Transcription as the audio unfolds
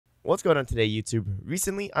What's going on today, YouTube?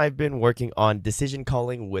 Recently, I've been working on decision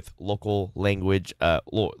calling with local language,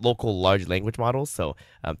 local large language models. So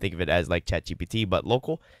think of it as like ChatGPT, but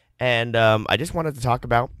local. And I just wanted to talk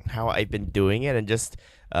about how I've been doing it and just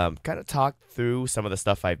kind of talk through some of the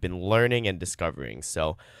stuff I've been learning and discovering.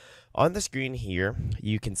 So on the screen here,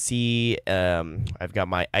 you can see I've got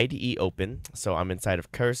my IDE open. So I'm inside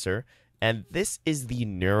of Cursor. And this is the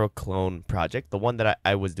NeuroClone project, the one that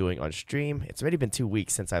I was doing on stream. It's already been 2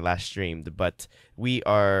 weeks since I last streamed, but we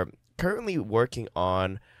are currently working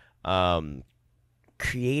on um,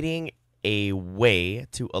 creating a way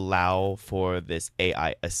to allow for this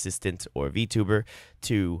AI assistant or VTuber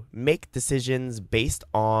to make decisions based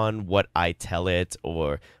on what I tell it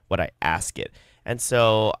or what I ask it. And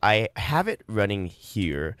so I have it running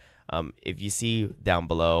here. If you see down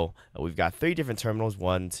below, we've got 3 different terminals,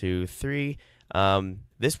 1, 2, 3.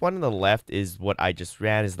 This one on the left is what I just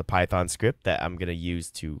ran, is the Python script that I'm going to use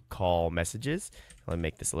to call messages. Let me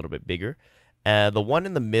make this a little bit bigger. The one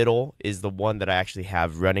in the middle is the one that I actually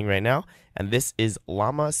have running right now, and this is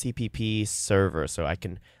Llama CPP server. So I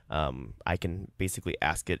can basically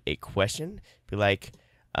ask it a question, be like,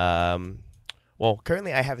 well,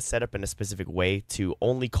 currently I have it set up in a specific way to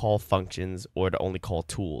only call functions or to only call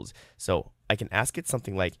tools. So I can ask it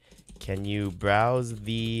something like, can you browse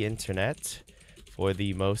the internet for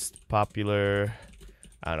the most popular,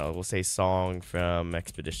 I don't know, we'll say song from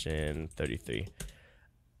Expedition 33.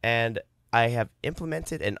 And I have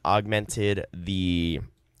implemented and augmented the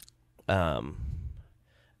LLM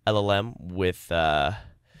with oh,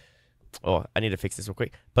 I need to fix this real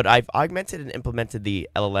quick. But I've augmented and implemented the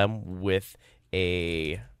LLM with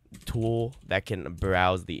a tool that can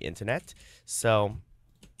browse the internet. So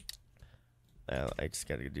I just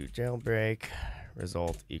gotta do jailbreak,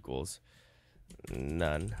 result equals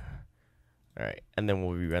none. All right, and then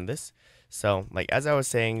we'll rerun this. So like as I was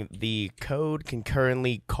saying, the code can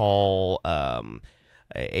currently call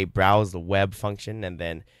a browse the web function, and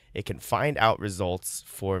then it can find out results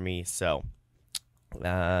for me. So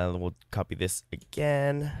we'll copy this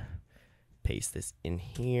again, paste this in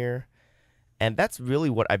here. And that's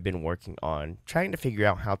really what I've been working on, trying to figure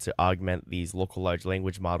out how to augment these local large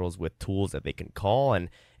language models with tools that they can call and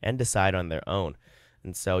decide on their own.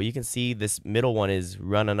 And so you can see this middle one is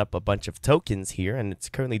running up a bunch of tokens here, and it's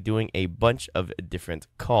currently doing a bunch of different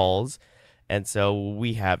calls. And so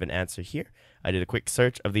we have an answer here. I did a quick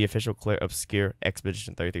search of the official Clear Obscure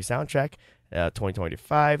Expedition 33 soundtrack,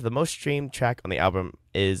 2025. The most streamed track on the album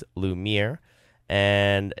is Lumiere,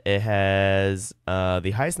 and it has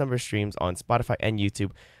the highest number of streams on Spotify and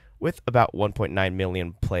YouTube, with about 1.9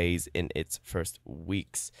 million plays in its first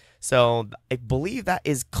weeks. So I believe that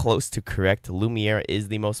is close to correct. Lumiere is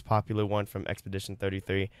the most popular one from Expedition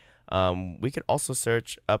 33. We could also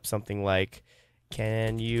search up something like,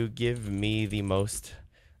 can you give me the most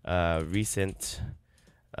recent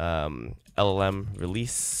LLM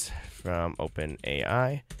release from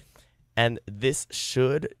OpenAI? And this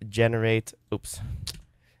should generate, oops,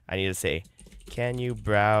 I need to say, can you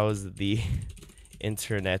browse the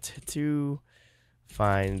internet to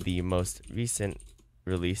find the most recent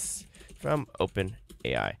release from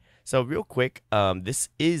OpenAI? So real quick, this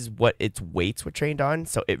is what its weights were trained on.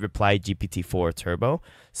 So it replied GPT-4 Turbo.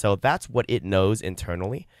 So that's what it knows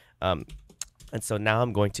internally. And so now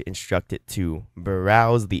I'm going to instruct it to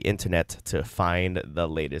browse the internet to find the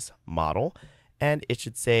latest model. And it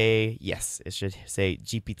should say, yes, it should say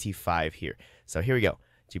GPT-5 here. So here we go,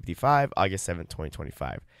 GPT-5, August 7th,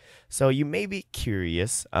 2025. So you may be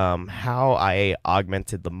curious how I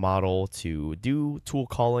augmented the model to do tool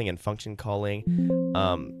calling and function calling.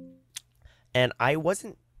 And I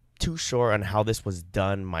wasn't too sure on how this was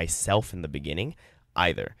done myself in the beginning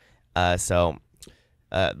either. So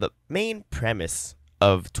the main premise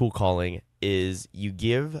of tool calling is you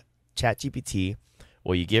give ChatGPT,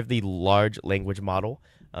 or you give the large language model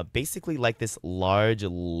basically like this large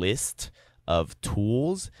list of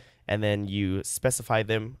tools, and then you specify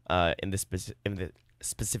them in the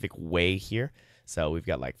specific way here. So we've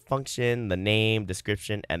got like function, the name,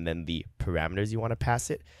 description, and then the parameters you want to pass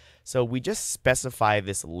it. So we just specify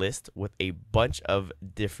this list with a bunch of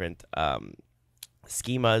different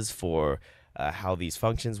schemas for how these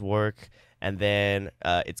functions work, and then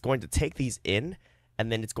it's going to take these in,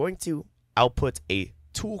 and then it's going to output a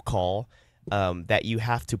tool call that you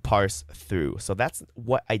have to parse through. So that's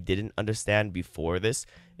what I didn't understand before this,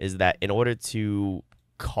 is that in order to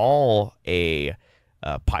call a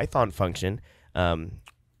Python function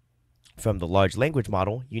from the large language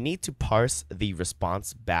model, you need to parse the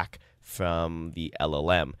response back from the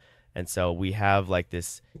LLM. And so we have like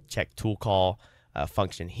this check tool call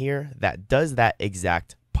function here that does that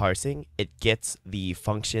exact parsing, it gets the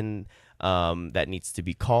function that needs to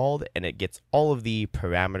be called, and it gets all of the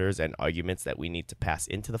parameters and arguments that we need to pass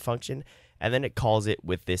into the function, and then it calls it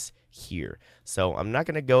with this here. So I'm not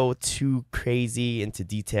going to go too crazy into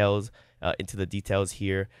the details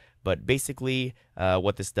here, but basically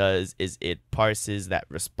what this does is it parses that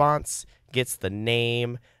response, gets the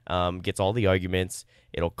name, gets all the arguments,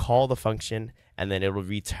 it'll call the function, and then it'll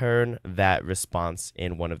return that response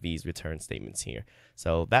in one of these return statements here.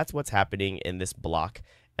 So that's what's happening in this block.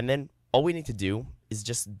 And then all we need to do is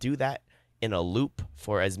just do that in a loop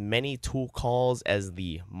for as many tool calls as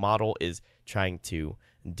the model is trying to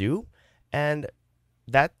do. And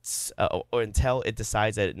that's or until it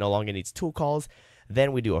decides that it no longer needs tool calls.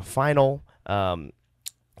 Then we do a final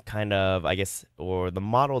kind of, I guess, or the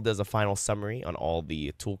model does a final summary on all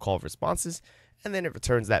the tool call responses, and then it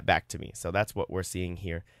returns that back to me. So that's what we're seeing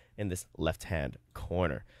here in this left-hand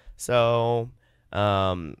corner. So,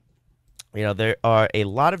 there are a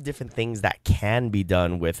lot of different things that can be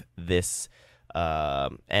done with this,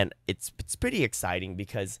 and it's pretty exciting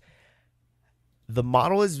because the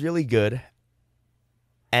model is really good,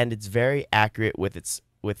 and it's very accurate with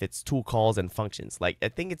its tool calls and functions. Like, I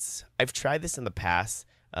think I've tried this in the past,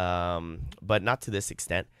 but not to this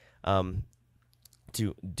extent,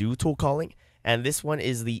 to do tool calling. And this one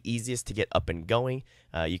is the easiest to get up and going.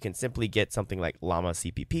 You can simply get something like llama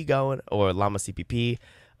CPP going, or llama CPP,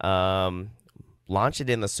 launch it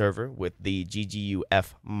in the server with the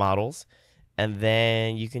gguf models, and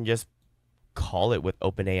then you can just call it with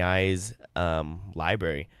OpenAI's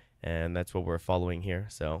library. And that's what we're following here.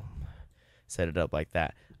 So set it up like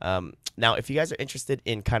that. Now, if you guys are interested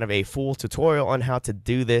in kind of a full tutorial on how to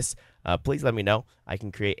do this, please let me know. I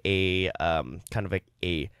can create a kind of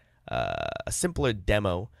a simpler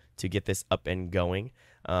demo to get this up and going.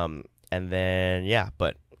 And then,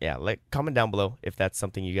 comment down below if that's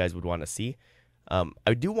something you guys would want to see.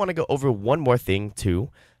 I do want to go over one more thing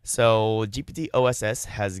too. So gpt-oss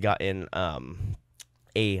has gotten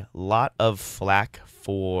a lot of flack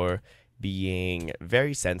for being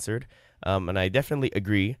very censored. And I definitely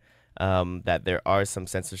agree that there are some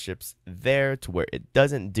censorships there to where it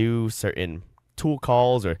doesn't do certain tool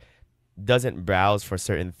calls or doesn't browse for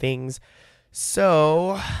certain things.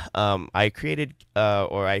 So I created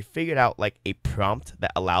or I figured out like a prompt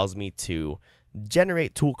that allows me to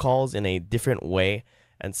generate tool calls in a different way.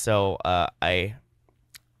 And so I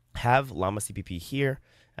have llama CPP here,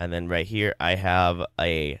 and then right here I have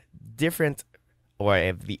I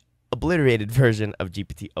have the obliterated version of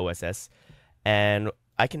gpt-oss, and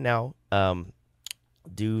I can now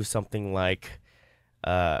do something like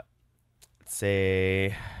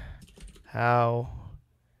say, how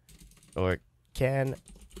or can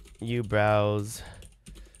you browse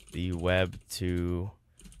the web to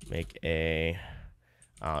make a,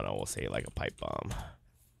 I don't know, we'll say like a pipe bomb.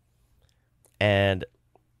 And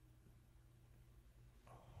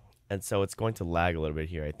so it's going to lag a little bit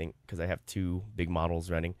here, I think, because I have two big models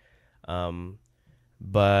running.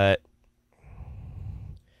 But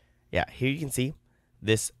yeah, here you can see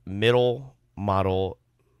this middle model,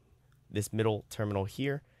 this middle terminal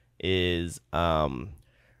here is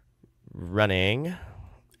running,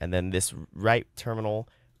 and then this right terminal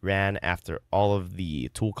ran after all of the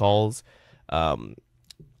tool calls.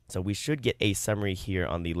 So we should get a summary here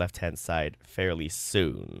on the left-hand side fairly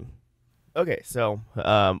soon. Okay, so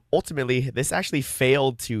ultimately, this actually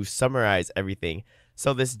failed to summarize everything.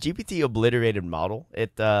 So this GPT obliterated model,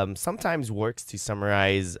 it sometimes works to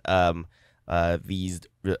summarize these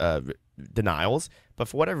denials, but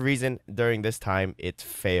for whatever reason, during this time, it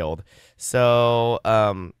failed. So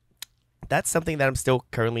that's something that I'm still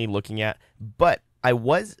currently looking at, but I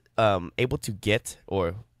was able to get,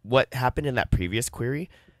 or what happened in that previous query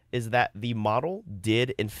is that the model did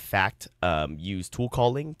in fact use tool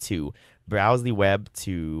calling to browse the web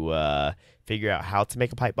to figure out how to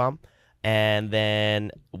make a pipe bomb. And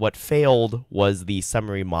then what failed was the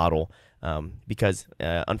summary model, because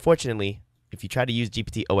unfortunately, if you try to use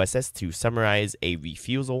gpt-oss to summarize a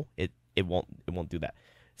refusal, it won't do that.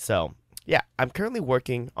 So yeah, I'm currently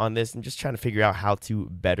working on this and just trying to figure out how to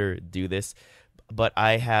better do this. But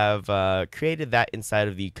I have created that inside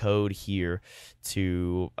of the code here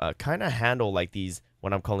to kind of handle like these,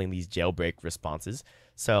 what I'm calling these jailbreak responses.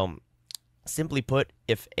 So simply put,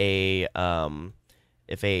 if a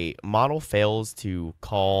model fails to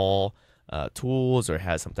call tools or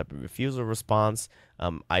has some type of refusal response,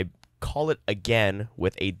 I call it again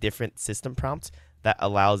with a different system prompt that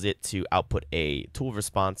allows it to output a tool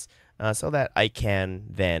response, so that I can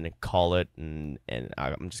then call it, and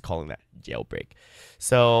I'm just calling that jailbreak.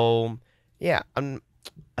 So yeah,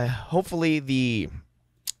 hopefully the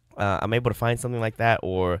I'm able to find something like that,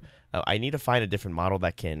 or I need to find a different model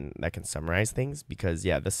that can summarize things, because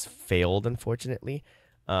yeah, this failed unfortunately.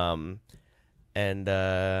 Um, and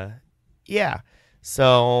yeah,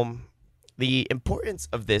 so the importance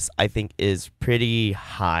of this, I think, is pretty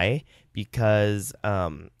high, because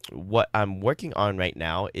what I'm working on right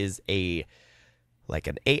now is an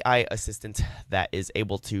AI assistant that is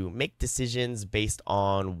able to make decisions based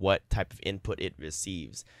on what type of input it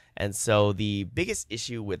receives. And so the biggest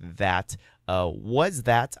issue with that was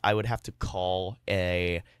that I would have to call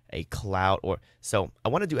a cloud, or so I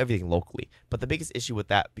want to do everything locally. But the biggest issue with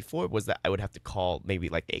that before was that I would have to call maybe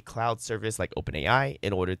like a cloud service like OpenAI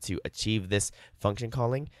in order to achieve this function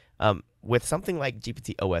calling. With something like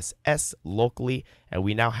gpt-oss locally, and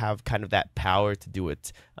we now have kind of that power to do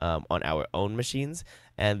it on our own machines.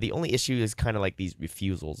 And the only issue is kind of like these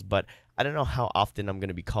refusals. But I don't know how often I'm going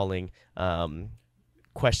to be calling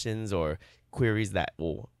questions or queries that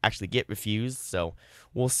will actually get refused. So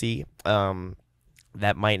we'll see.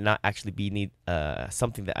 That might not actually be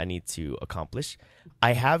something that I need to accomplish.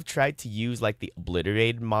 I have tried to use like the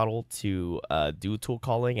obliterated model to do tool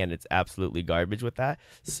calling, and it's absolutely garbage with that.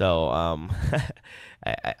 So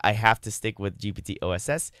I have to stick with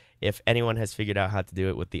GPT-oss. If anyone has figured out how to do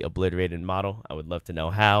it with the obliterated model, I would love to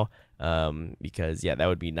know how, because yeah, that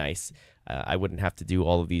would be nice. I wouldn't have to do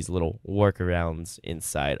all of these little workarounds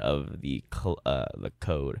inside of the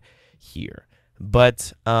code here.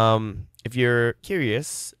 But if you're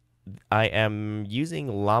curious, I am using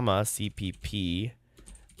Llama CPP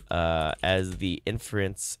as the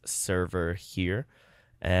inference server here.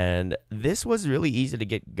 And this was really easy to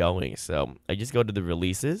get going. So I just go to the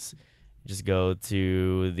releases, just go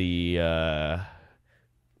to the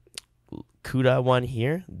CUDA one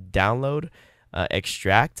here, download,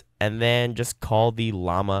 extract, and then just call the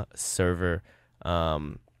Llama server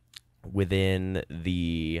within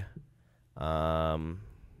the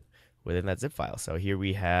within that zip file. So here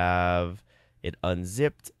we have it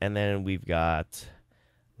unzipped, and then we've got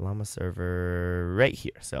Llama server right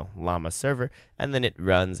here. So Llama server, and then it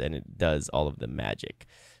runs and it does all of the magic.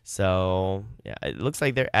 So yeah, it looks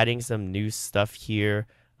like they're adding some new stuff here.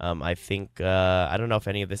 I think I don't know if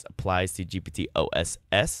any of this applies to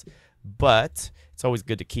GPT-oss, but it's always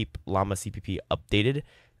good to keep Llama CPP updated.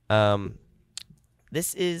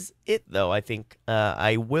 This is it, though. I think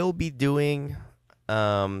I will be doing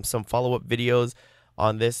some follow-up videos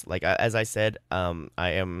on this. Like as I said, I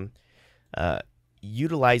am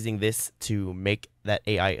utilizing this to make that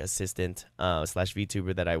AI assistant slash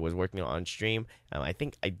VTuber that I was working on stream. I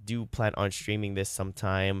think I do plan on streaming this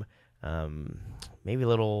sometime, maybe a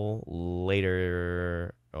little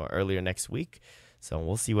later or earlier next week. So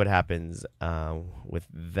we'll see what happens with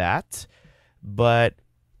that. But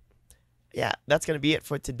yeah, that's going to be it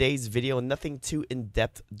for today's video. Nothing too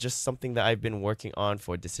in-depth, just something that I've been working on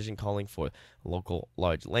for decision calling for local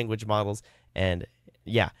large language models. And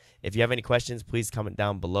yeah, if you have any questions, please comment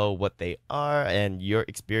down below what they are and your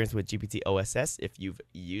experience with GPT-oss if you've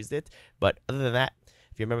used it. But other than that,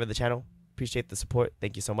 if you're a member of the channel, appreciate the support.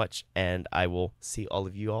 Thank you so much. And I will see all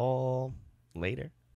of you all later.